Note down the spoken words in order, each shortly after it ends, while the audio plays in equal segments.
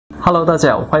Hello， 大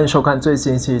家好，欢迎收看最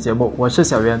新一期节目，我是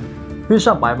小渊。遇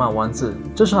上白马王子，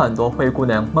这是很多灰姑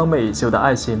娘梦寐以求的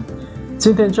爱情。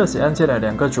今天这起案件的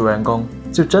两个主人公，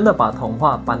就真的把童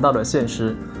话搬到了现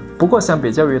实。不过相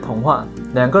比较于童话，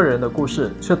两个人的故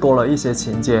事却多了一些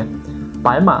情节，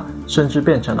白马甚至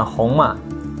变成了红马。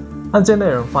案件内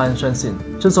容发人深省，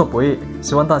制作不易，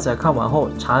希望大家看完后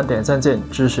长按点赞键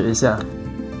支持一下。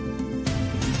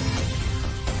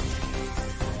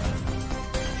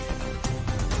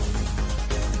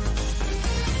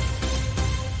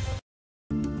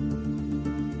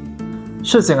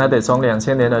事情还得从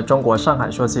2000年的中国上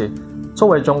海说起。作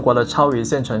为中国的超一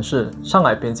线城市，上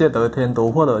海凭借得天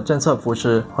独厚的政策扶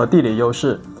持和地理优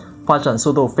势，发展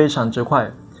速度非常之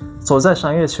快。走在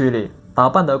商业区里，打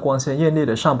扮得光鲜艳丽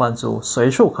的上班族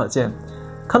随处可见。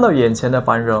看到眼前的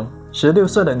繁荣，16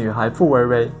岁的女孩傅薇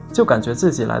薇就感觉自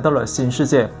己来到了新世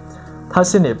界。她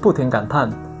心里不停感叹，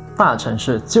大城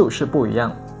市就是不一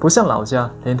样，不像老家，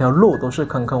连条路都是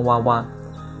坑坑洼洼。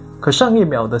可上一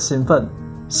秒的兴奋，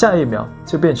下一秒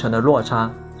就变成了落差。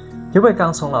因为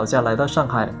刚从老家来到上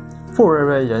海，傅薇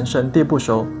薇人生地不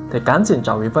熟，得赶紧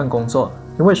找一份工作，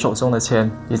因为手中的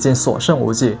钱已经所剩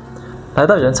无几。来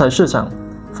到人才市场，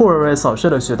傅薇薇扫视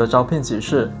了许多招聘启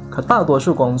事，可大多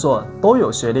数工作都有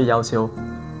学历要求，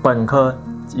本科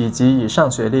以及以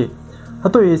上学历。而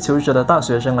对于求职的大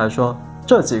学生来说，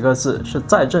这几个字是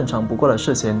再正常不过的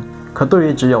事情，可对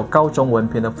于只有高中文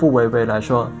凭的傅薇薇来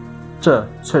说，这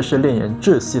却是令人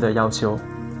窒息的要求。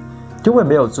因为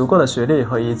没有足够的学历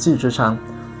和一技之长，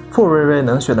傅薇薇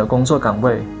能选的工作岗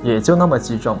位也就那么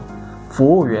几种：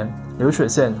服务员、流水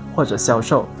线或者销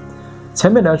售。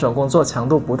前面两种工作强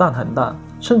度不但很大，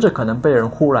甚至可能被人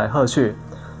呼来喝去。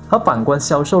而反观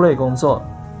销售类工作，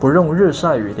不用日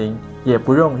晒雨淋，也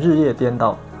不用日夜颠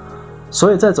倒。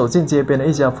所以在走进街边的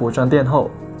一家服装店后，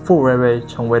傅薇薇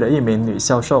成为了一名女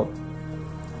销售。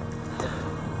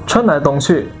春来冬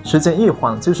去，时间一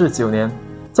晃就是9年。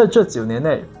在这9年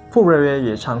内，傅薇薇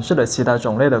也尝试了其他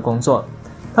种类的工作，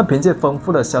但凭借丰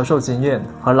富的销售经验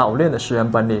和老练的识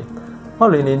人本领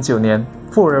，2009年，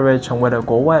傅薇薇成为了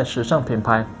国外时尚品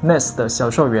牌 Nest 的销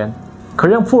售员。可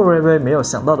让傅薇薇没有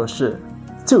想到的是，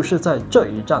就是在这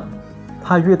一站，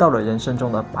她遇到了人生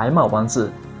中的白马王子。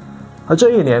而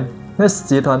这一年 ，Nest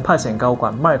集团派遣高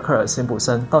管迈克尔·辛普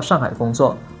森到上海工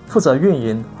作，负责运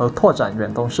营和拓展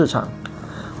远东市场。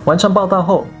完成报道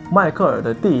后，迈克尔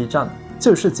的第一站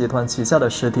就是集团旗下的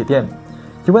实体店。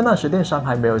因为那时电商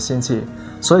还没有兴起，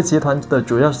所以集团的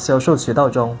主要销售渠道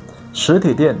中，实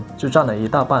体店就占了一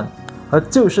大半。而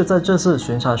就是在这次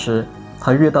巡查时，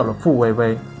他遇到了傅薇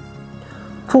薇。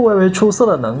傅薇薇出色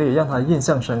的能力让他印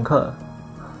象深刻。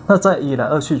那在一来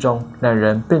二去中，两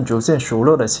人便逐渐熟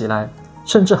络了起来，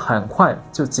甚至很快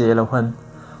就结了婚。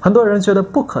很多人觉得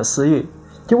不可思议，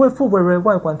因为傅薇薇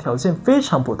外观条件非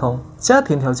常普通，家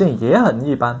庭条件也很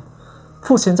一般。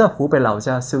父亲在湖北老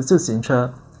家修自行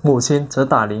车，母亲则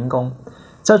打零工，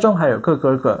家中还有个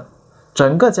哥哥，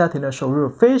整个家庭的收入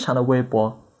非常的微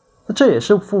薄。这也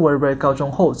是傅薇薇高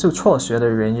中后就辍学的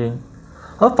原因。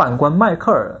而反观迈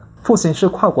克尔，父亲是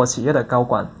跨国企业的高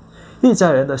管，一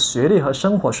家人的学历和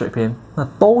生活水平那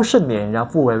都是碾压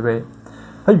傅薇薇。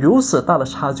而如此大的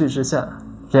差距之下，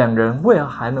两人为何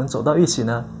还能走到一起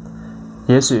呢？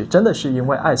也许真的是因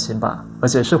为爱情吧，而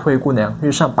且是灰姑娘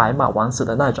遇上白马王子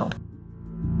的那种。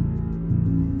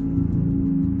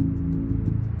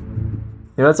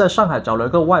女儿在上海找了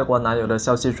个外国男友的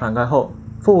消息传开后，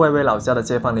傅薇薇老家的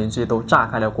街坊邻居都炸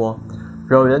开了锅，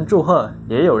有人祝贺，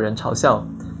也有人嘲笑。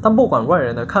但不管外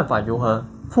人的看法如何，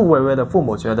傅薇薇的父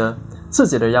母觉得自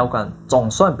己的腰杆总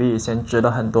算比以前直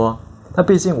了很多。那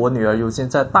毕竟我女儿如今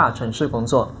在大城市工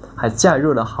作，还嫁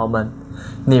入了豪门，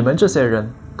你们这些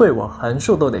人对我横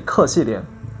竖都得客气点。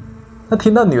那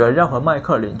听到女儿要和迈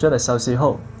克尔领证的消息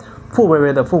后，傅薇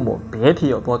薇的父母别提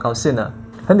有多高兴了。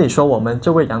而你说我们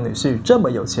这位杨女婿这么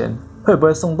有钱，会不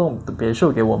会送栋别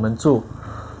墅给我们住？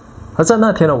而在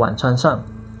那天的晚餐上，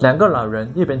两个老人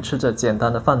一边吃着简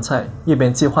单的饭菜，一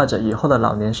边计划着以后的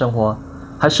老年生活，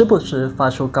还时不时发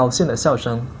出高兴的笑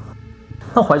声。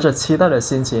那怀着期待的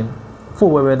心情，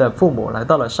傅薇薇的父母来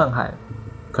到了上海。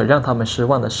可让他们失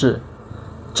望的是，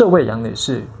这位杨女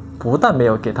婿不但没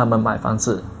有给他们买房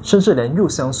子，甚至连入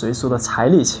乡随俗的彩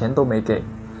礼钱都没给。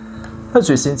那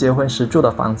举行结婚时住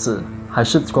的房子还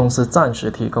是公司暂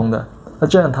时提供的，那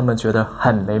这让他们觉得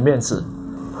很没面子。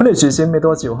婚礼举行没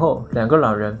多久后，两个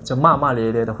老人就骂骂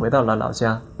咧咧地回到了老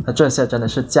家。那这下真的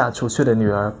是嫁出去的女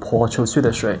儿泼出去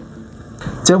的水。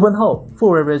结婚后，傅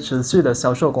薇薇持续的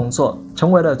销售工作，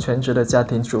成为了全职的家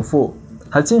庭主妇，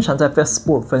还经常在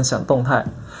Facebook 分享动态。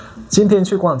今天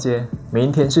去逛街，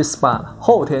明天去 SPA，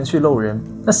 后天去露营，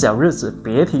那小日子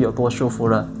别提有多舒服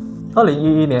了。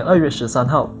2011年2月13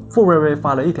号，傅瑞瑞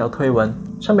发了一条推文，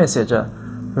上面写着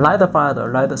 "Like the father,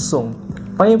 like the son"，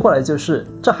 翻译过来就是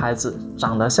这孩子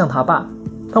长得像他爸。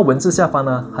那文字下方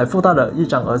呢，还附带了一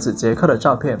张儿子杰克的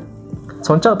照片。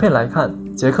从照片来看，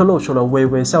杰克露出了微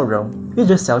微笑容，一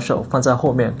只小手放在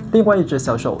后面，另外一只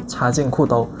小手插进裤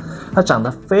兜。他长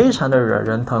得非常的惹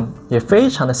人疼，也非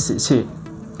常的喜气。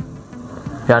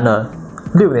然而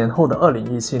，6年后的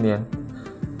2017年，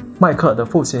迈克尔的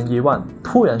父亲伊万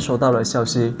突然收到了消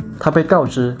息，他被告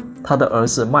知他的儿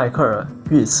子迈克尔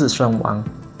遇刺身亡。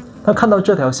他看到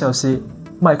这条消息，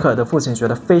迈克尔的父亲觉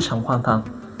得非常荒唐，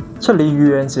这离愚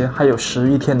人节还有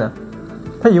11天呢。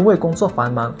但因为工作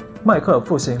繁忙，迈克尔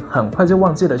父亲很快就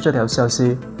忘记了这条消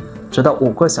息。直到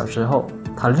5个小时后，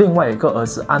他另外一个儿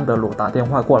子安德鲁打电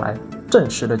话过来，证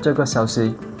实了这个消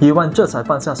息。伊万这才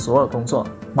放下所有工作，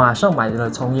马上买了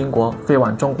从英国飞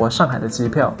往中国上海的机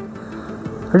票。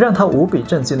让他无比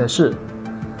震惊的是，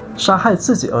杀害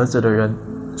自己儿子的人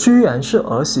居然是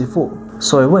儿媳妇。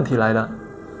所以问题来了，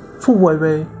傅薇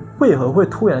薇为何会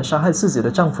突然杀害自己的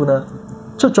丈夫呢？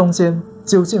这中间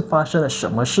究竟发生了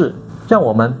什么事？让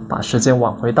我们把时间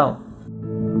往回倒。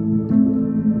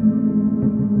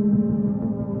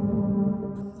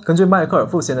根据迈克尔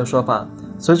父亲的说法，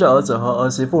随着儿子和儿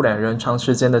媳妇两人长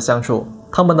时间的相处，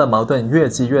他们的矛盾越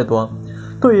积越多。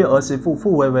对于儿媳妇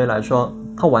傅薇薇来说，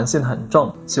她玩性很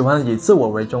重，喜欢以自我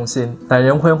为中心。两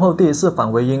人婚后第一次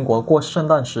返回英国过圣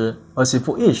诞时，儿媳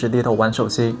妇一直低头玩手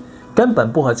机，根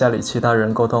本不和家里其他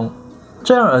人沟通，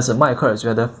这让儿子迈克尔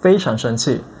觉得非常生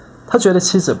气。他觉得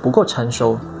妻子不够成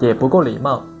熟，也不够礼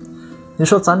貌。你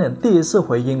说咱俩第一次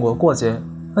回英国过节，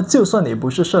那就算你不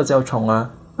是社交宠儿，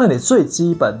那你最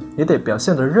基本也得表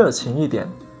现得热情一点，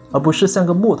而不是像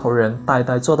个木头人呆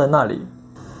呆坐在那里。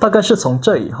大概是从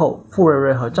这以后，傅瑞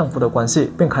瑞和丈夫的关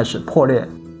系便开始破裂。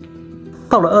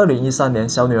到了2013年，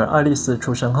小女儿爱丽丝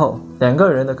出生后，两个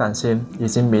人的感情已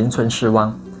经名存实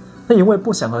亡。那因为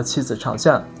不想和妻子吵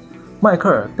架，迈克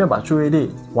尔便把注意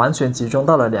力完全集中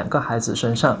到了2个孩子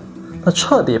身上，他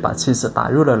彻底把妻子打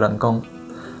入了冷宫。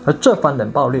而这番冷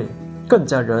暴力更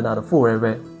加惹恼的傅瑞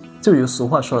瑞，就如俗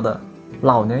话说的，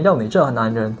老娘要你这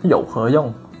男人有何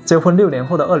用？结婚6年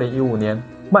后的2015年，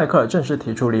迈克尔正式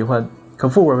提出离婚，可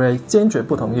傅瑞瑞坚决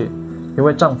不同意，因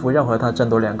为丈夫要和她争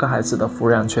夺2个孩子的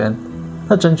抚养权。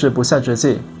那争执不下之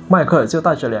际，迈克尔就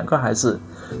带着2个孩子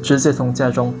直接从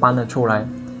家中搬了出来。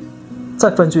在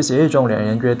分居协议中，两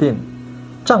人约定，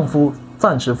丈夫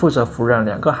暂时负责抚养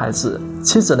2个孩子，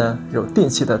妻子呢有定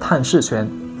期的探视权。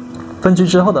分居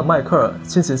之后的迈克尔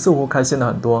心情似乎开心了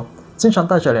很多，经常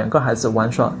带着2个孩子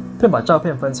玩耍，并把照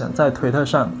片分享在推特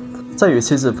上。在与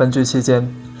妻子分居期间，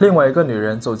另外一个女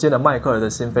人走进了迈克尔的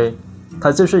心扉，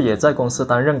她就是也在公司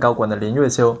担任高管的林月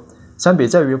秋。相比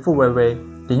较于傅薇薇，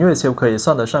林月秋可以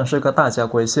算得上是个大家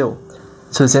闺秀。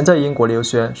此前在英国留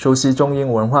学，熟悉中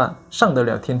英文化，上得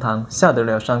了厅堂，下得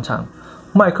了商场。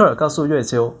迈克尔告诉月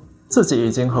秋，自己已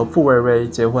经和傅薇薇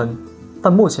结婚，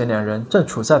但目前两人正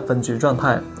处在分居状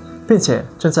态，并且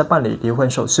正在办理离婚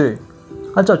手续。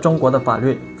按照中国的法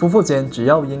律，夫妇间只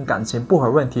要因感情不合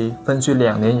问题分居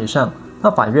2年以上，那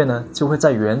法院呢就会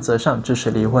在原则上支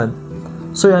持离婚。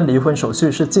虽然离婚手续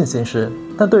是进行时，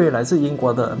但对于来自英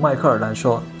国的迈克尔来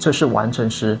说却是完成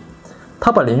时。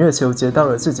他把林月秋接到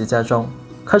了自己家中，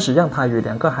开始让他与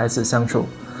2个孩子相处。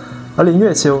而林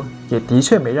月秋也的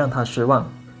确没让他失望，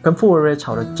跟傅薇薇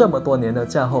吵了这么多年的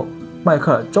架后，迈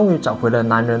克尔终于找回了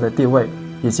男人的地位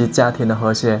以及家庭的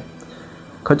和谐。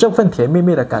可这份甜蜜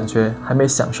蜜的感觉还没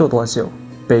享受多久，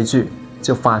悲剧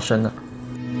就发生了。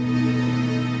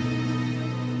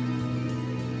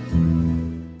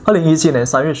2017年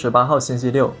3月18号星期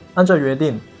六，按照约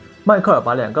定，迈克尔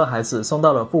把2个孩子送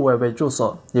到了傅薇薇住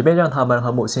所，以便让他们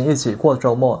和母亲一起过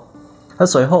周末。而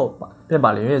随后便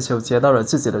把林月秋接到了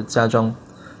自己的家中，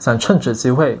想趁此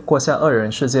机会过下2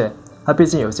人世界。他毕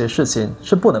竟有些事情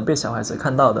是不能被小孩子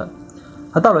看到的。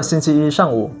而到了星期一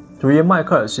上午，由于迈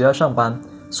克尔需要上班，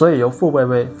所以由傅薇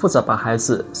薇负责把孩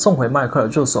子送回迈克尔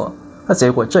住所。那结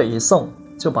果这一送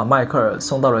就把迈克尔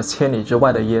送到了千里之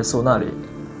外的耶稣那里。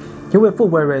因为傅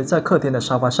薇薇在客厅的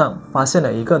沙发上发现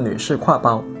了一个女士挎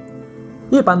包，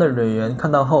一般的女人看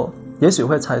到后也许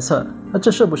会猜测，那这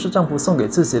是不是丈夫送给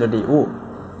自己的礼物？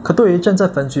可对于正在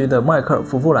分居的迈克尔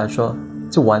夫妇来说，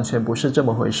就完全不是这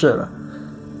么回事了。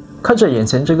看着眼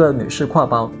前这个女士挎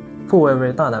包，傅薇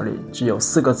薇大脑里只有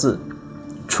4个字：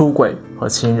出轨和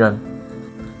情人。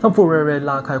当傅薇薇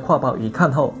拉开挎包一看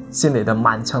后，心里的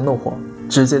满腔怒火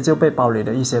直接就被包里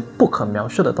的一些不可描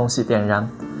述的东西点燃。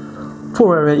傅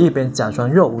薇薇一边假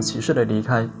装若无其事的离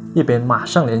开，一边马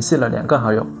上联系了2个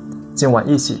好友，今晚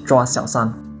一起抓小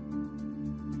三。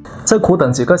在苦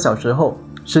等几个小时后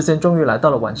时间终于来到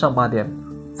了晚上8点，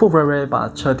傅薇薇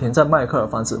把车停在迈克尔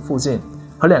房子附近，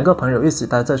和2个朋友一起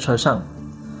待在车上。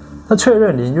他确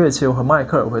认林月秋和迈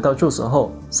克尔回到住所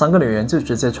后，3个女人就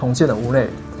直接冲进了屋内。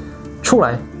出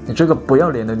来，你这个不要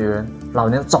脸的女人，老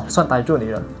娘总算逮住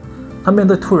你了。他面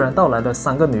对突然到来的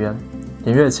3个女人，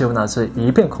林月秋脑子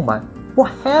一片空白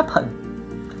 ，What happened？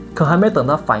 可还没等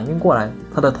他反应过来，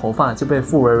他的头发就被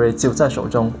傅薇薇揪在手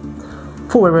中。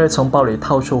傅薇薇从包里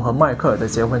掏出和迈克尔的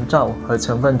结婚照和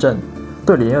身份证，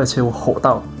对林月秋吼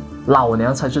道：“老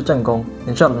娘才是正宫，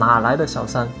你这哪来的小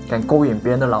三，敢勾引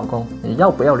别人的老公，你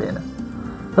要不要脸啊？”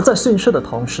而在训斥的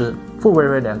同时，傅薇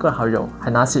薇2个好友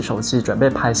还拿起手机准备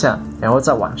拍下，然后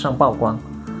在网上曝光。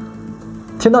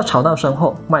听到吵闹声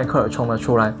后，迈克尔冲了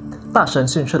出来，大声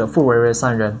训斥了傅薇薇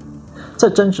3人。在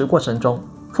争执过程中，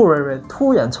傅薇薇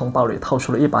突然从包里掏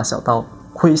出了一把小刀，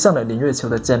挥向了林月秋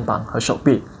的肩膀和手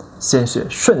臂，鲜血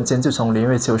瞬间就从林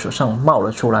月秋手上冒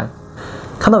了出来。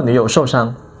看到女友受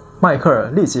伤，迈克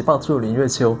尔立即抱住林月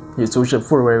秋，以阻止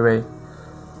傅薇薇。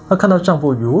而看到丈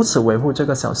夫如此维护这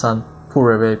个小三，傅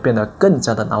薇薇变得更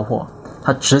加的恼火，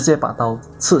她直接把刀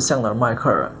刺向了迈克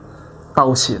尔，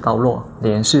刀起刀落，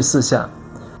连续4下。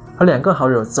而2个好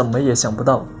友怎么也想不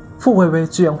到，傅薇薇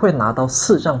居然会拿刀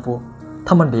刺丈夫，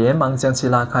他们连忙将其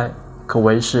拉开，可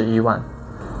为时已晚。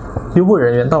医护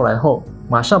人员到来后，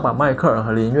马上把迈克尔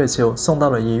和林月秋送到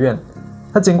了医院。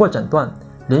他经过诊断，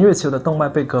林月秋的动脉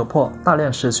被割破，大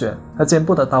量失血，而肩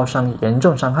部的刀伤严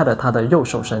重伤害了他的右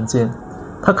手神经，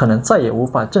他可能再也无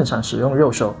法正常使用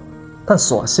右手，但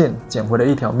所幸捡回了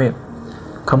一条命。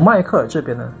可迈克尔这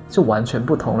边呢，就完全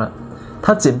不同了，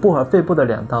他颈部和肺部的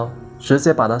2刀直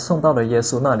接把他送到了耶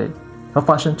稣那里。而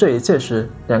发生这一切时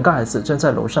，2个孩子正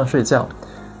在楼上睡觉。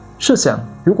试想，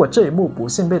如果这一幕不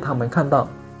幸被他们看到，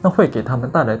那会给他们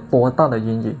带来多大的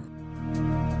阴影？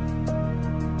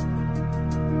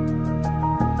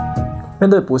面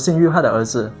对不幸遇害的儿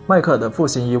子，迈克尔的父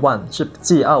亲伊万是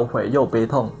既懊悔又悲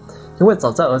痛，因为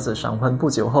早在儿子闪婚不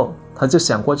久后，他就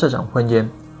想过这场婚姻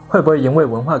会不会因为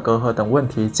文化隔阂等问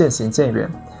题渐行渐远。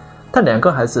但2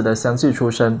个孩子的相继出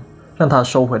生，让他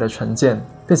收回了成见，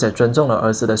并且尊重了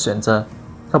儿子的选择。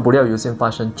他不料如今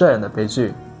发生这样的悲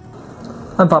剧。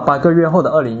案发8个月后的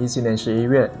2017年11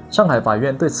月，上海法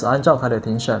院对此案召开了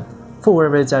庭审。傅薇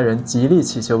薇家人极力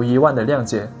祈求伊万的谅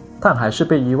解，但还是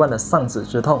被伊万的丧子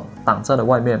之痛挡在了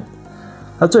外面。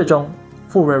而最终，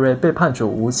傅薇薇被判处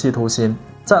无期徒刑，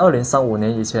在2035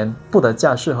年以前不得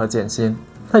假释和减刑。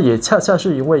但也恰恰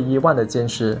是因为伊万的坚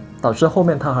持，导致后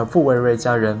面他和傅薇薇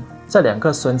家人在2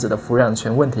个孙子的抚养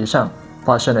权问题上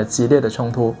发生了激烈的冲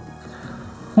突。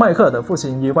迈克尔的父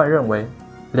亲伊万认为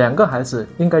，2个孩子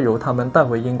应该由他们带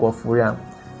回英国抚养，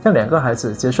让2个孩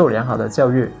子接受良好的教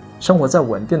育，生活在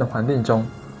稳定的环境中。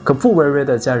可傅薇薇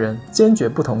的家人坚决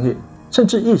不同意，甚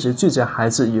至一直拒绝孩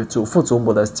子与祖父祖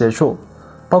母的接触，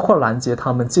包括拦截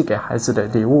他们寄给孩子的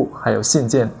礼物还有信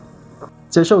件。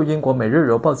接受英国《每日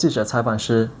邮报》记者采访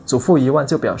时，祖父伊万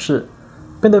就表示，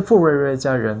面对傅薇薇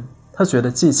家人，他觉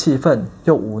得既气愤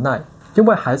又无奈，因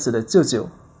为孩子的舅舅，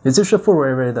也就是傅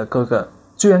薇薇的哥哥，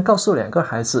居然告诉2个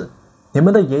孩子，你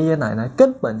们的爷爷奶奶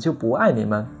根本就不爱你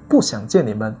们，不想见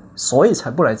你们，所以才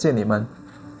不来见你们。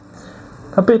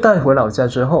他被带回老家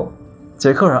之后，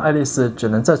杰克和爱丽丝只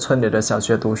能在村里的小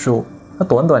学读书，而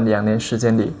短短2年时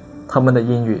间里，他们的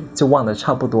英语就忘得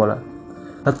差不多了。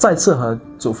而再次和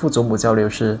祖父祖母交流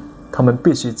时，他们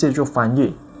必须借助翻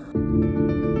译。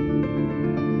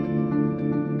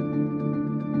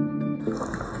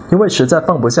因为实在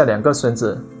放不下2个孙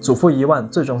子，祖父伊万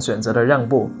最终选择了让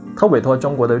步。他委托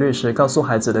中国的律师告诉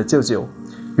孩子的舅舅，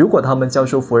如果他们交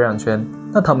出抚养权，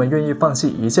那他们愿意放弃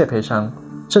一切赔偿，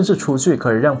甚至出具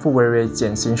可以让傅薇薇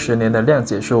减刑10年的谅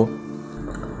解书。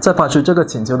在发出这个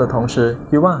请求的同时，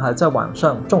伊万还在网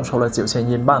上众筹了9000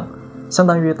英镑，相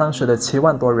当于当时的7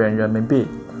万多元人民币。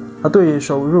而对于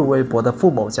收入微薄的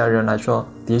傅某家人来说，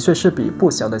的确是笔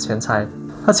不小的钱财。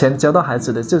他钱交到孩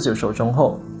子的舅舅手中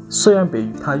后，虽然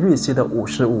比他预期的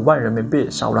55万人民币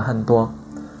少了很多，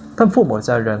但傅某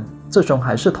家人最终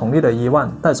还是同意了伊万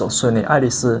带走孙女爱丽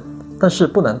丝，但是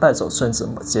不能带走孙子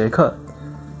杰克，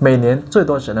每年最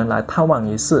多只能来探望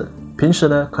1次，平时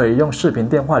呢可以用视频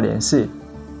电话联系。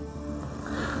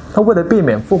他为了避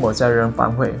免傅某家人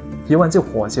反悔，伊万就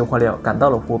火急火燎赶到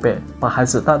了湖北，把孩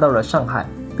子带到了上海，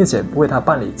并且为他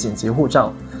办理紧急护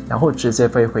照，然后直接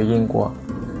飞回英国。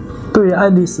对于爱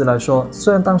丽丝来说，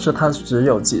虽然当时她只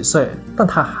有几岁，但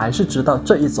她还是知道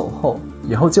这一走后，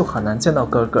以后就很难见到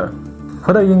哥哥。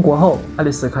回到英国后，爱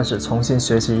丽丝开始重新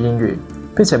学习英语，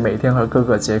并且每天和哥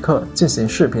哥杰克进行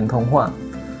视频通话。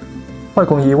外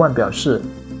公伊万表示，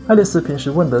爱丽丝平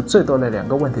时问得最多的2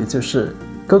个问题就是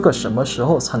哥哥什么时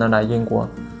候才能来英国，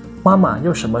妈妈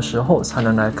又什么时候才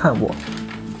能来看我？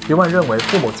伊万认为，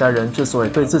父母家人之所以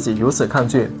对自己如此抗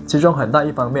拒，其中很大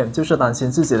一方面就是担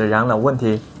心自己的养老问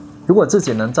题。如果自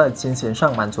己能在金钱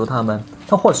上满足他们，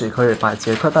他或许可以把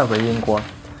杰克带回英国。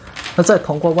那在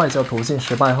通过外交途径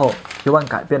失败后，伊万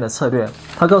改变了策略。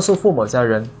他告诉父母家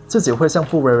人，自己会向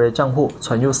傅瑞瑞账户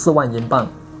存入4万英镑，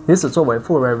以此作为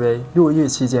傅瑞瑞入狱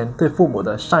期间对父母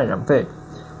的赡养费。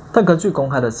但根据公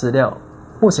开的资料，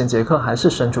目前杰克还是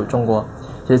身处中国，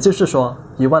也就是说，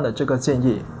伊万的这个建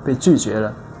议被拒绝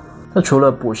了。那除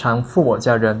了补偿父母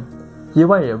家人，伊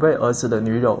万也为儿子的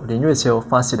女友林月秋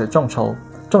发起了众筹。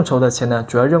众筹的钱呢，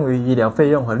主要用于医疗费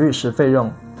用和律师费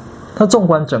用。那纵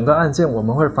观整个案件，我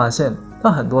们会发现，那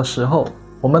很多时候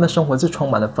我们的生活就充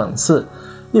满了讽刺。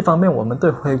一方面，我们对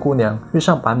灰姑娘遇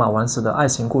上白马王子的爱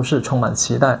情故事充满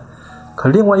期待，可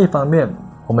另外一方面，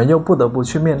我们又不得不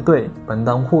去面对门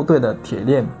当户对的铁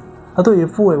链。那对于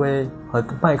傅薇薇和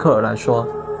迈克尔来说，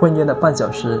婚姻的绊脚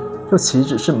石又岂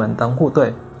止是门当户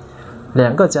对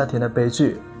？2个家庭的悲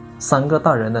剧，3个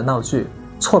大人的闹剧，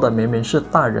错的明明是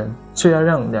大人，却要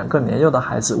让2个年幼的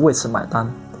孩子为此买单，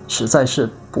实在是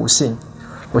不幸。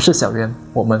我是小渊，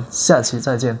我们下期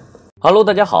再见。Hello，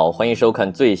 大家好，欢迎收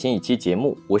看最新一期节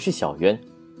目，我是小渊。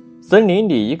森林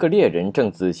里，一个猎人正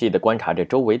仔细地观察着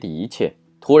周围的一切，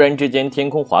突然之间，天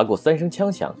空划过3声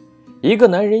枪响，一个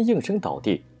男人应声倒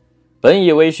地。本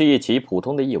以为是一起普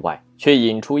通的意外，却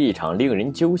引出一场令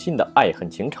人揪心的爱恨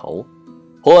情仇。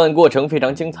破案过程非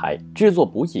常精彩，制作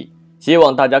不易，希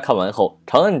望大家看完后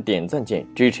长按点赞键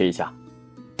支持一下。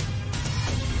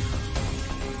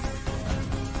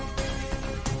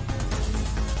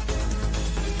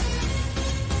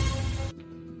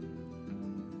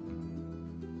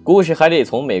故事还得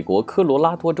从美国科罗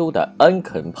拉多州的安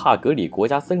肯帕格里国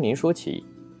家森林说起。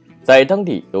在当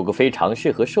地有个非常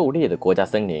适合狩猎的国家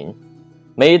森林，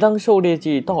每当狩猎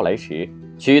季到来时，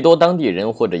许多当地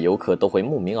人或者游客都会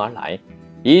慕名而来。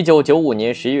1995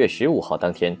年11月15号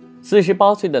当天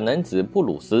，48岁的男子布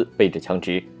鲁斯背着枪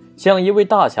支，像一位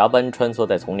大侠般穿梭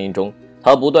在丛林中。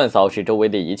他不断扫视周围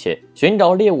的一切，寻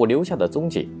找猎物留下的踪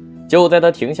迹。就在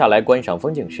他停下来观赏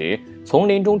风景时，丛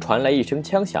林中传来一声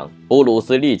枪响，布鲁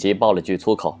斯立即爆了句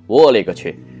粗口：“我勒个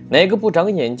去，哪个不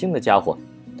长眼睛的家伙！”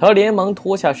他连忙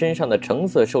脱下身上的橙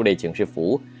色狩猎警示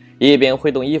服，一边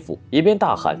挥动衣服，一边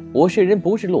大喊：“我是人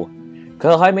不是鹿！”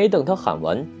可还没等他喊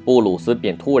完，布鲁斯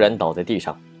便突然倒在地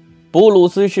上。布鲁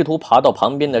斯试图爬到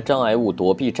旁边的障碍物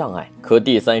躲避障碍，可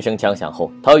第3声枪响后，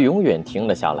他永远停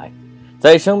了下来。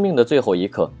在生命的最后一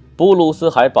刻，布鲁斯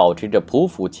还保持着匍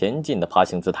匐前进的爬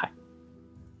行姿态。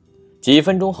几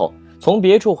分钟后，从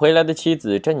别处回来的妻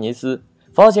子珍妮斯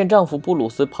发现丈夫布鲁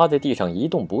斯趴在地上一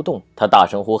动不动，她大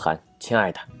声呼喊：“亲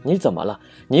爱的，你怎么了？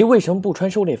你为什么不穿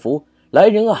狩猎服？来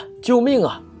人啊，救命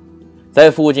啊！”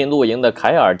在附近露营的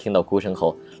凯尔听到哭声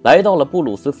后，来到了布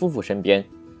鲁斯夫妇身边。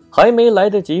还没来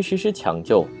得及实施抢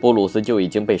救，布鲁斯就已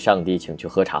经被上帝请去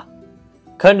喝茶。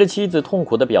看着妻子痛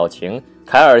苦的表情，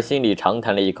凯尔心里长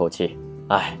叹了一口气：“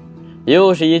唉，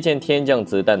又是一件天降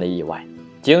子弹的意外。”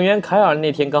警员凯尔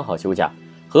那天刚好休假，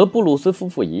和布鲁斯夫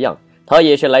妇一样，他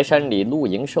也是来山里露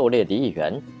营狩猎的一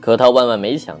员。可他万万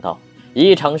没想到，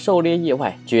一场狩猎意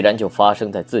外居然就发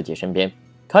生在自己身边。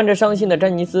看着伤心的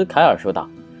詹妮斯，凯尔说道：“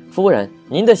夫人，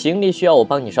您的行李需要我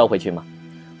帮你捎回去吗？”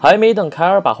还没等凯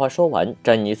尔把话说完，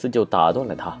詹妮斯就打断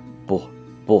了他：“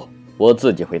不，我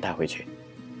自己会带回去。”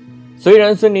虽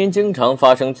然森林经常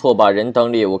发生错把人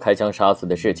当猎物开枪杀死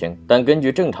的事情，但根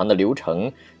据正常的流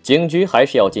程，警局还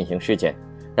是要进行尸检，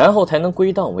然后才能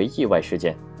归档为意外事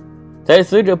件。在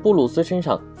死者布鲁斯身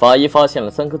上，法医发现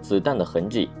了3颗子弹的痕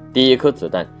迹。第1颗子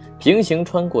弹平行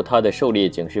穿过他的狩猎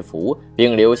警示服，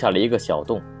并留下了一个小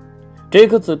洞。这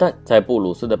颗子弹在布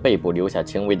鲁斯的背部留下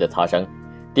轻微的擦伤。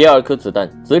第2颗子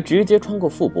弹则直接穿过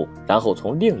腹部，然后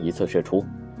从另一侧射出。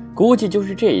估计就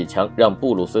是这一枪让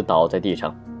布鲁斯倒在地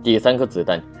上。第3颗子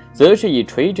弹则是以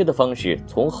垂直的方式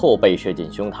从后背射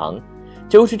进胸膛，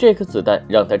就是这颗子弹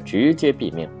让他直接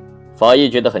毙命。法医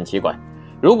觉得很奇怪，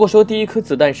如果说第1颗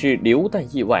子弹是流弹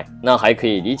意外，那还可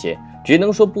以理解，只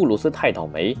能说布鲁斯太倒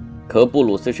霉。可布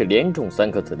鲁斯是连中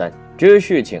3颗子弹，这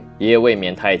事情也未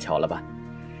免太巧了吧。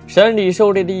山里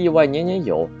狩猎的意外年年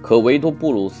有，可唯独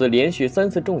布鲁斯连续3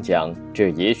次中奖，这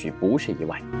也许不是意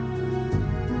外。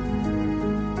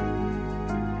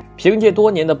凭借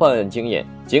多年的办案经验，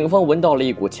警方闻到了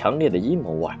一股强烈的阴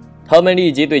谋味。他们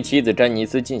立即对妻子詹妮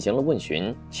斯进行了问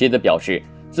询。妻子表示，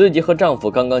自己和丈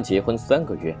夫刚刚结婚3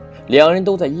个月，2人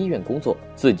都在医院工作，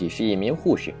自己是一名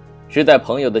护士，是在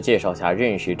朋友的介绍下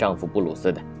认识丈夫布鲁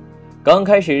斯的。刚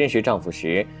开始认识丈夫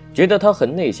时，觉得他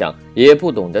很内向，也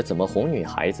不懂得怎么哄女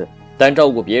孩子，但照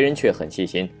顾别人却很细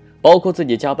心，包括自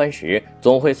己加班时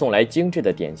总会送来精致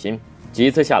的点心。几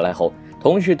次下来后，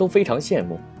同事都非常羡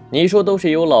慕。你说都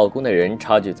是有老公的人，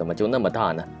差距怎么就那么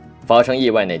大呢？发生意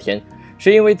外那天，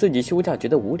是因为自己休假觉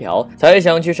得无聊，才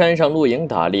想去山上露营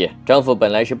打猎。丈夫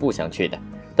本来是不想去的，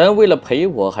但为了陪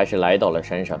我，还是来到了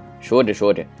山上。说着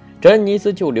说着，詹妮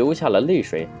斯就流下了泪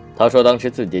水。她说当时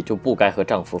自己就不该和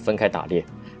丈夫分开打猎，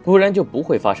不然就不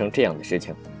会发生这样的事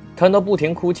情。看到不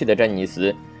停哭泣的詹妮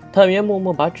斯，探员默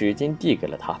默把纸巾递给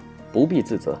了她，不必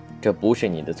自责，这不是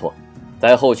你的错。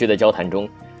在后续的交谈中，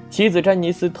妻子詹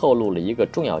妮斯透露了一个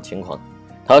重要情况。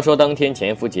她说当天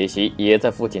前夫杰西也在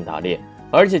附近打猎，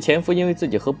而且前夫因为自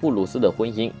己和布鲁斯的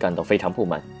婚姻感到非常不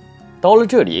满。到了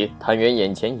这里，探员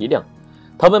眼前一亮，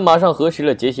他们马上核实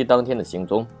了杰西当天的行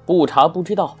踪，不查不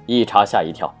知道，一查吓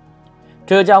一跳。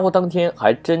这家伙当天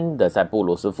还真的在布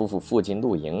鲁斯夫妇附近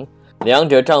露营，两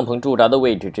者帐篷驻扎的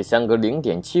位置只相隔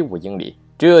 0.75 英里，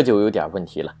这就有点问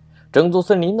题了。整座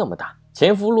森林那么大，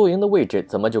前夫露营的位置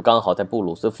怎么就刚好在布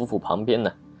鲁斯夫妇旁边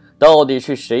呢？到底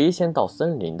是谁先到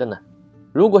森林的呢？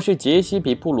如果是杰西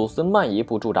比布鲁斯慢一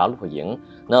步驻扎露营，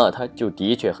那他就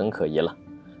的确很可疑了。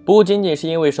不仅仅是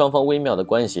因为双方微妙的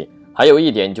关系，还有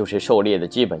一点就是狩猎的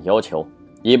基本要求。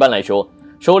一般来说，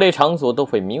狩猎场所都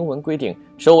会明文规定，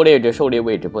狩猎者狩猎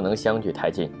位置不能相距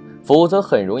太近，否则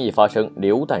很容易发生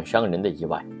流弹伤人的意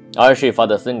外。而事发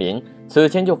的森林此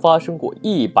前就发生过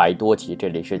100多起这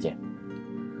类事件。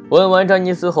问完詹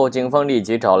妮斯后，警方立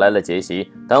即找来了杰西。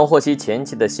当获悉前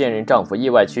妻的现任丈夫意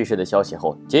外去世的消息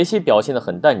后，杰西表现得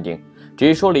很淡定，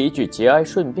只说了一句节哀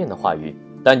顺变的话语。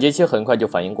但杰西很快就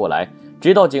反应过来，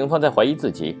知道警方在怀疑自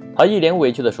己，他一脸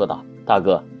委屈地说道：“大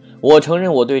哥，我承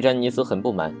认我对詹妮斯很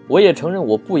不满，我也承认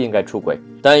我不应该出轨，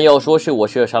但要说是我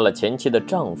射杀了前妻的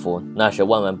丈夫，那是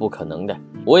万万不可能的。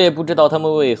我也不知道他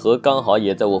们为何刚好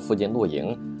也在我附近露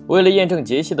营。”为了验证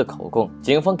杰西的口供，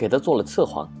警方给他做了测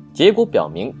谎，结果表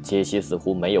明杰西似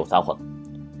乎没有撒谎。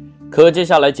可接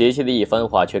下来杰西的一番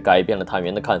话却改变了探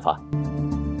员的看法。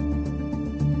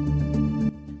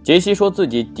杰西说自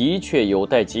己的确有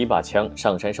带几把枪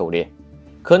上山狩猎，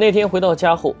可那天回到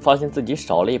家后发现自己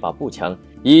少了一把步枪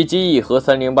以及一盒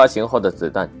308型号的子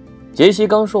弹。杰西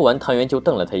刚说完，探员就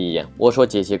瞪了他一眼。我说：“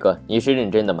杰西哥，你是认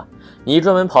真的吗？你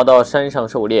专门跑到山上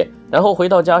狩猎，然后回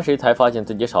到家时才发现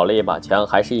自己少了一把枪，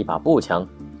还是一把步枪。”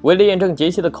为了验证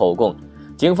杰西的口供，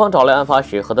警方找来案发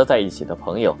时和他在一起的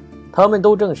朋友，他们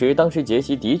都证实当时杰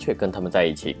西的确跟他们在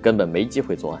一起，根本没机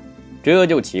会作案。这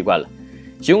就奇怪了，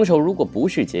凶手如果不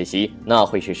是杰西，那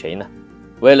会是谁呢？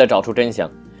为了找出真相，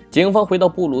警方回到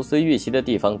布鲁斯遇袭的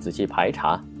地方仔细排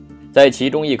查。在其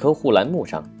中一棵护栏木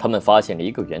上，他们发现了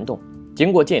一个圆洞。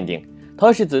经过鉴定，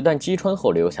它是子弹击穿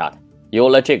后留下的。有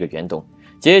了这个圆洞，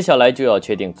接下来就要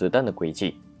确定子弹的轨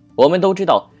迹。我们都知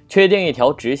道，确定一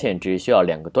条直线只需要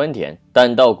2个端点，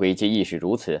弹道轨迹亦是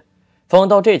如此。放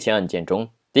到这起案件中，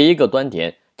第一个端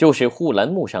点就是护栏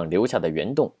木上留下的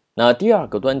圆洞，那第2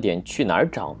个端点去哪儿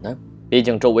找呢？毕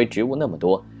竟周围植物那么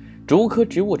多，逐棵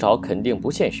植物找肯定不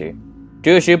现实。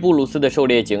这时布鲁斯的狩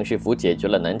猎警示符解决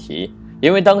了难题，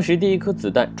因为当时第一颗子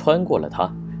弹穿过了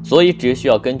它，所以只需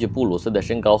要根据布鲁斯的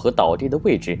身高和倒地的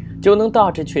位置，就能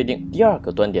大致确定第2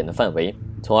个端点的范围，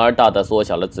从而大大缩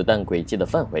小了子弹轨迹的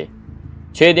范围。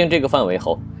确定这个范围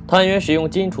后，探员使用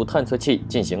金属探测器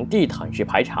进行地毯式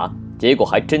排查，结果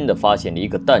还真的发现了一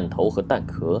个弹头和弹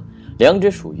壳，两者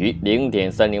属于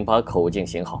 0.308 口径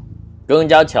型号。更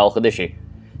加巧合的是，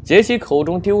杰西口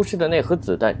中丢失的那盒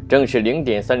子弹正是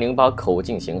 0.308 口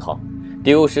径型号，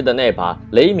丢失的那把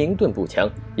雷明顿步枪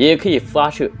也可以发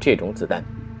射这种子弹，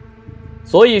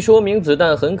所以说明子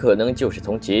弹很可能就是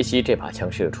从杰西这把枪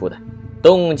射出的。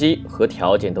动机和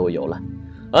条件都有了，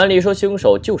按理说凶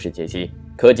手就是杰西，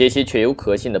可杰西却有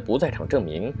可信的不在场证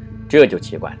明，这就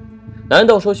奇怪了。难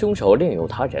道说凶手另有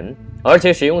他人，而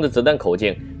且使用的子弹口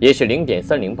径也是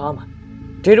 0.308 吗？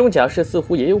这种假设似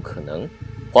乎也有可能。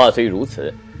话虽如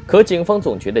此，可警方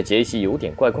总觉得杰西有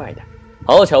点怪怪的。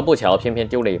好巧不巧，偏偏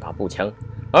丢了一把步枪，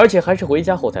而且还是回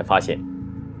家后才发现。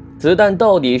子弹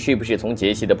到底是不是从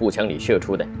杰西的步枪里射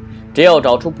出的？只要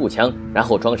找出步枪，然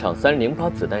后装上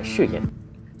308子弹试验，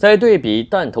再对比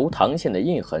弹头膛线的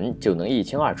印痕，就能一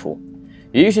清二楚。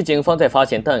于是警方在发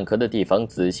现弹壳的地方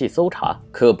仔细搜查，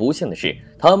可不幸的是，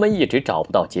他们一直找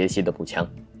不到杰西的步枪。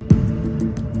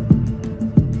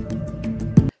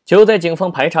就在警方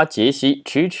排查杰西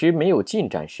迟迟没有进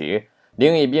展时，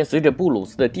另一边死者布鲁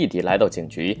斯的弟弟来到警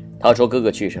局。他说哥哥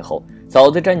去世后，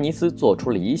嫂子詹妮斯做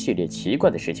出了一系列奇怪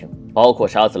的事情，包括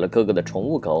杀死了哥哥的宠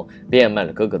物狗，变卖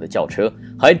了哥哥的轿车，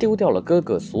还丢掉了哥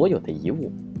哥所有的遗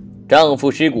物。丈夫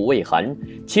尸骨未寒，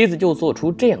妻子就做出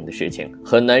这样的事情，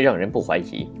很难让人不怀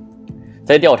疑。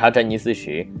在调查詹妮斯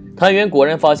时，探员果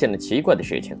然发现了奇怪的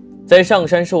事情。在上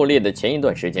山狩猎的前一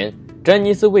段时间，詹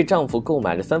妮斯为丈夫购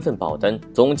买了3份保单，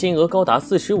总金额高达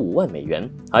45万美元，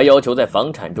还要求在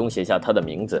房产中写下他的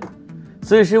名字。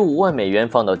45万美元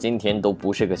放到今天都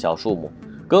不是个小数目，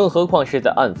更何况是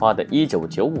在案发的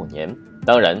1995年。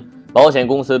当然，保险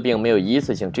公司并没有一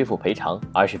次性支付赔偿，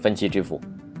而是分期支付。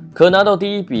可拿到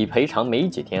第一笔赔偿没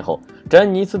几天后，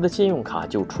詹妮斯的信用卡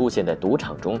就出现在赌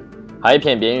场中，还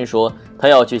骗别人说她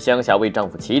要去乡下为丈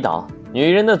夫祈祷。女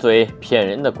人的嘴骗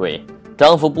人的鬼。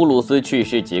丈夫布鲁斯去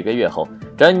世几个月后，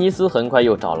詹妮斯很快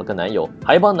又找了个男友，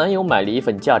还帮男友买了一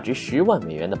份价值10万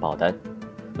美元的保单。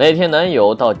那天男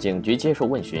友到警局接受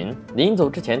问询，临走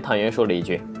之前探员说了一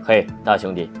句：“嘿，大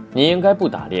兄弟，你应该不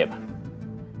打猎吧？”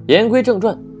言归正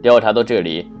传，调查到这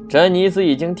里，詹妮斯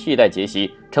已经替代杰西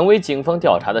成为警方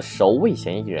调查的首位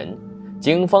嫌疑人。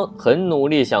警方很努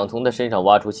力想从他身上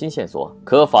挖出新线索，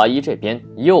可法医这边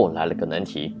又来了个难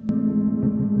题。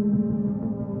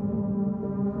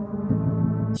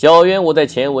小渊，我在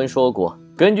前文说过，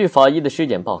根据法医的尸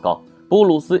检报告，布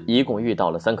鲁斯一共遇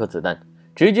到了3颗子弹，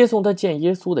直接送他见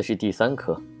耶稣的是第3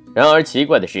颗。然而奇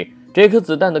怪的是，这颗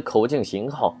子弹的口径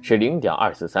型号是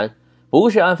 0.243， 不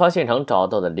是案发现场找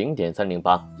到的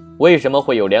 0.308。为什么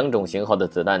会有2种型号的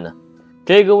子弹呢？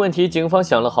这个问题警方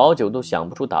想了好久都想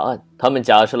不出答案。他们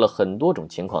假设了很多种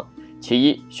情况：其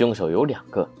一，凶手有2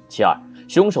个；其二，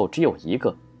凶手只有1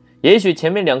个。也许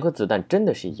前面2颗子弹真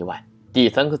的是意外，第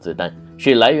3颗子弹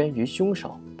是来源于凶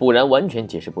手，不然完全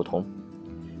解释不通。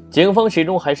警方始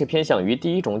终还是偏向于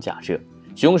第一种假设，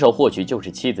凶手或许就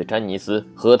是妻子詹妮斯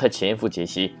和她前夫杰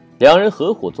西，2人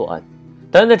合伙作案。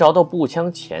但在找到步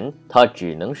枪前，他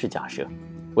只能是假设。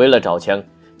为了找枪，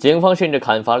警方甚至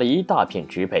砍伐了一大片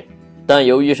植被，但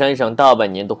由于山上大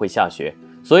半年都会下雪，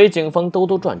所以警方兜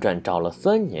兜转转找了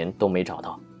3年都没找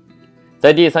到。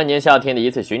在第3年夏天的一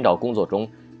次寻找工作中，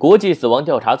国际死亡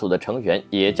调查组的成员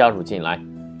也加入进来。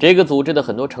这个组织的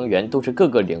很多成员都是各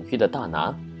个领域的大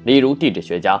拿，例如地质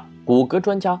学家、骨骼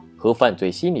专家和犯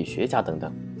罪心理学家等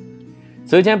等。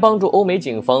此前帮助欧美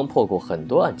警方破过很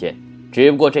多案件，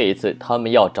只不过这一次他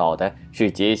们要找的是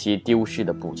杰西丢失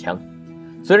的步枪。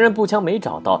虽然步枪没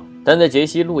找到，但在杰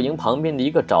西露营旁边的一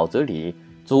个沼泽里，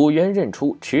组员认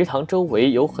出池塘周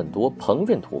围有很多膨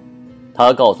润土。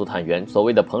他告诉探员，所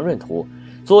谓的膨润土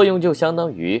作用就相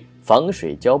当于防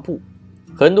水胶布，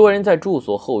很多人在住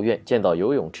所后院建造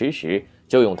游泳池时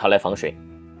就用它来防水。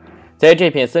在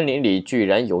这片森林里居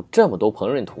然有这么多膨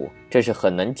润土，这是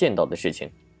很难见到的事情。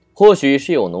或许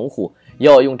是有农户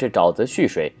要用这沼泽蓄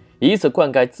水，以此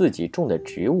灌溉自己种的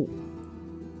植物。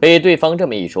被对方这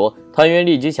么一说，探员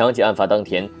立即想起案发当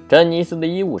天詹妮斯的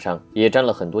衣物上也沾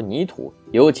了很多泥土，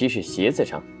尤其是鞋子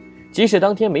上。即使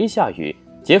当天没下雨，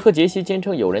杰和杰西坚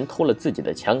称有人偷了自己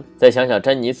的枪。再想想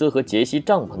詹妮斯和杰西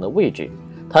帐篷的位置，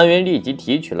探员立即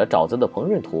提取了沼泽的膨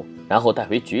润土，然后带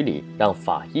回局里让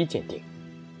法医鉴定。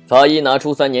法医拿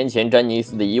出3年前詹妮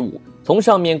斯的衣物，从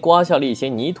上面刮下了一些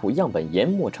泥土样本，研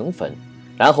磨成粉，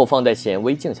然后放在显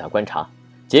微镜下观察。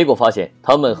结果发现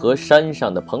它们和山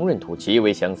上的膨润土极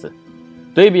为相似。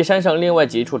对比山上另外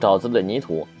几处沼泽的泥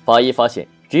土，法医发现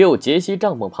只有杰西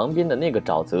帐篷旁边的那个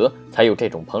沼泽才有这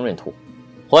种膨润土。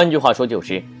换句话说，就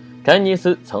是詹妮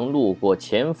斯曾路过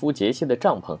前夫杰西的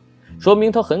帐篷，说明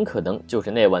他很可能就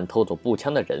是那晚偷走步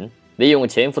枪的人，利用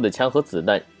前夫的枪和子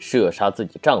弹射杀自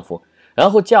己丈夫，然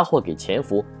后嫁祸给前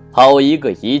夫，好一个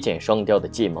一箭双雕的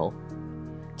计谋。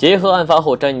结合案发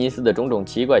后詹妮斯的种种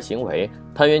奇怪行为，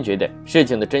探员觉得事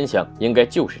情的真相应该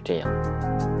就是这样。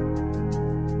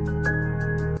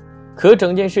可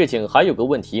整件事情还有个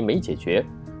问题没解决，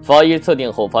法医测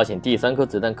定后发现第3颗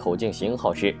子弹口径型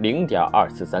号是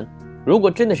 0.243。如果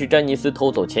真的是詹妮斯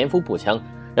偷走前夫步枪，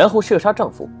然后射杀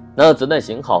丈夫，那子弹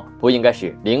型号不应该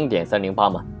是 0.308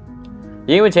 吗？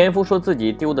因为前夫说自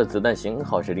己丢的子弹型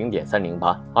号是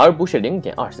 0.308， 而不是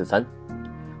 0.243。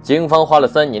警方花了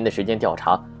3年的时间调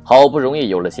查，好不容易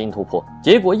有了新突破，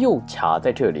结果又卡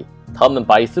在这里，他们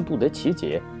百思不得其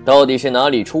解，到底是哪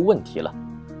里出问题了？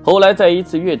后来在一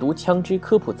次阅读枪支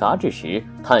科普杂志时，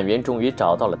探员终于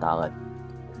找到了答案。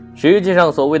实际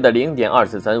上，所谓的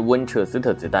 0.243 温彻斯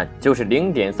特子弹就是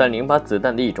 0.308 子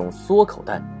弹的一种缩口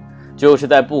弹，就是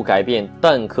在不改变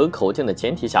弹壳口径的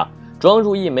前提下，装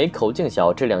入一枚口径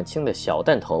小、质量轻的小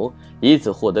弹头，以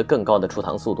此获得更高的出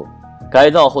膛速度。改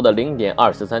造后的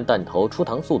 0.243 弹头出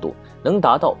膛速度能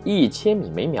达到1000米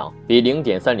每秒，比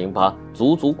 0.308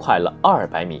 足足快了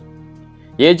200米。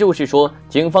也就是说，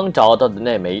警方找到的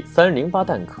那枚308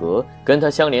弹壳跟它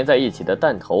相连在一起的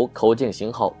弹头口径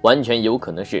型号完全有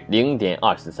可能是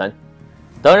 0.243。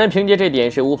当然，凭借这点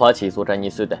是无法起诉詹妮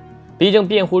斯的，毕竟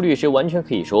辩护律师完全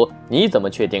可以说，你怎么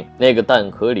确定那个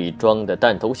弹壳里装的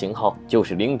弹头型号就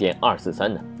是 0.243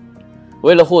 呢？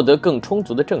为了获得更充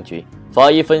足的证据，法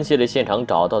医分析了现场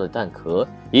找到的弹壳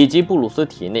以及布鲁斯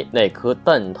体内那颗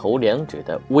弹头两者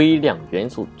的微量元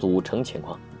素组成情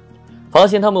况，发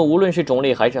现它们无论是种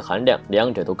类还是含量，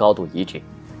两者都高度一致。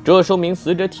这说明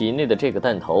死者体内的这个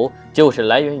弹头就是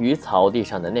来源于草地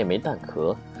上的那枚弹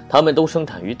壳，它们都生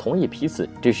产于同一批次，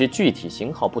只是具体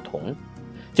型号不同，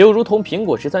就如同苹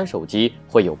果13手机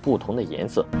会有不同的颜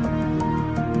色。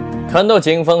看到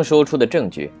警方说出的证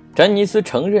据，詹尼斯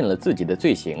承认了自己的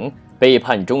罪行，被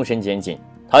判终身监禁。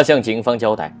他向警方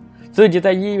交代，自己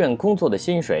在医院工作的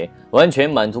薪水完全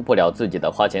满足不了自己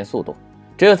的花钱速度，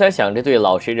这才想着对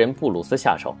老实人布鲁斯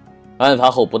下手。案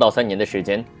发后不到3年的时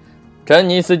间，詹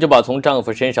尼斯就把从丈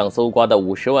夫身上搜刮的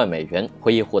50万美元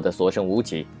挥霍得所剩无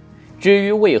几。至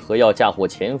于为何要嫁祸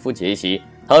前夫杰西，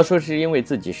他说是因为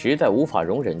自己实在无法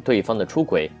容忍对方的出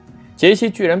轨。杰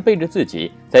西居然背着自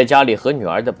己在家里和女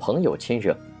儿的朋友亲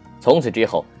热，从此之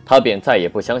后他便再也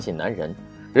不相信男人，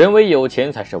认为有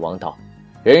钱才是王道。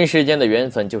人世间的缘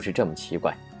分就是这么奇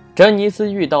怪，詹尼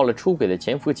斯遇到了出轨的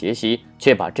前夫杰西，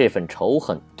却把这份仇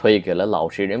恨推给了老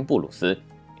实人布鲁斯。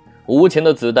无情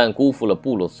的子弹辜负了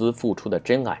布鲁斯付出的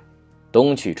真爱。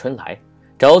冬去春来，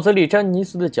沼泽里詹尼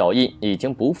斯的脚印已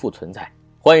经不复存在，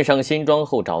换上新装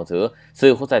后沼泽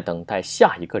似乎在等待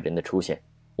下一个人的出现。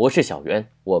我是小袁，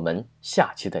我们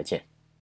下期再见。